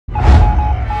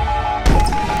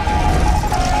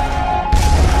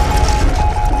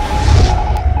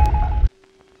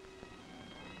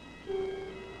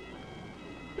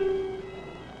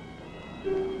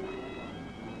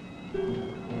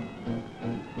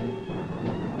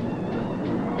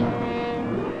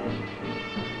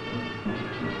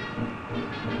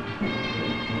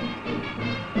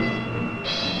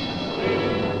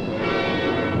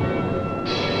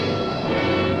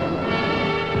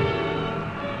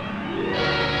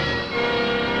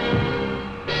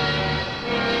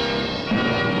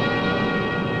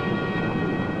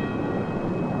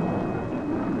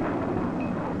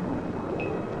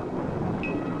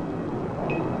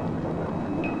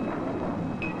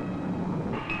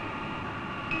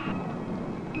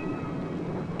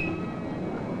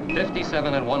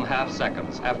57½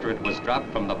 seconds after it was dropped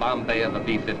from the bomb bay of a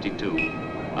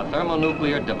B-52, a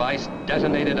thermonuclear device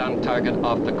detonated on target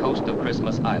off the coast of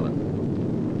Christmas Island.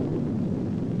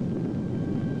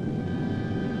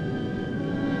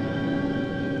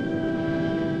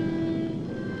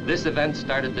 This event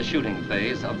started the shooting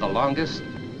phase of the longest,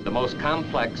 the most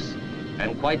complex,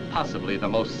 and quite possibly the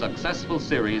most successful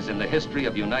series in the history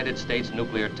of United States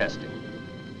nuclear testing.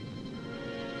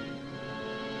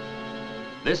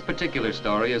 This particular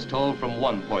story is told from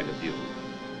one point of view,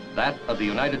 that of the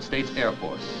United States Air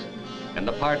Force, and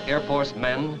the part Air Force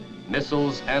men,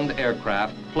 missiles, and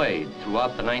aircraft played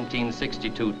throughout the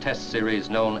 1962 test series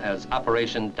known as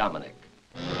Operation Dominic.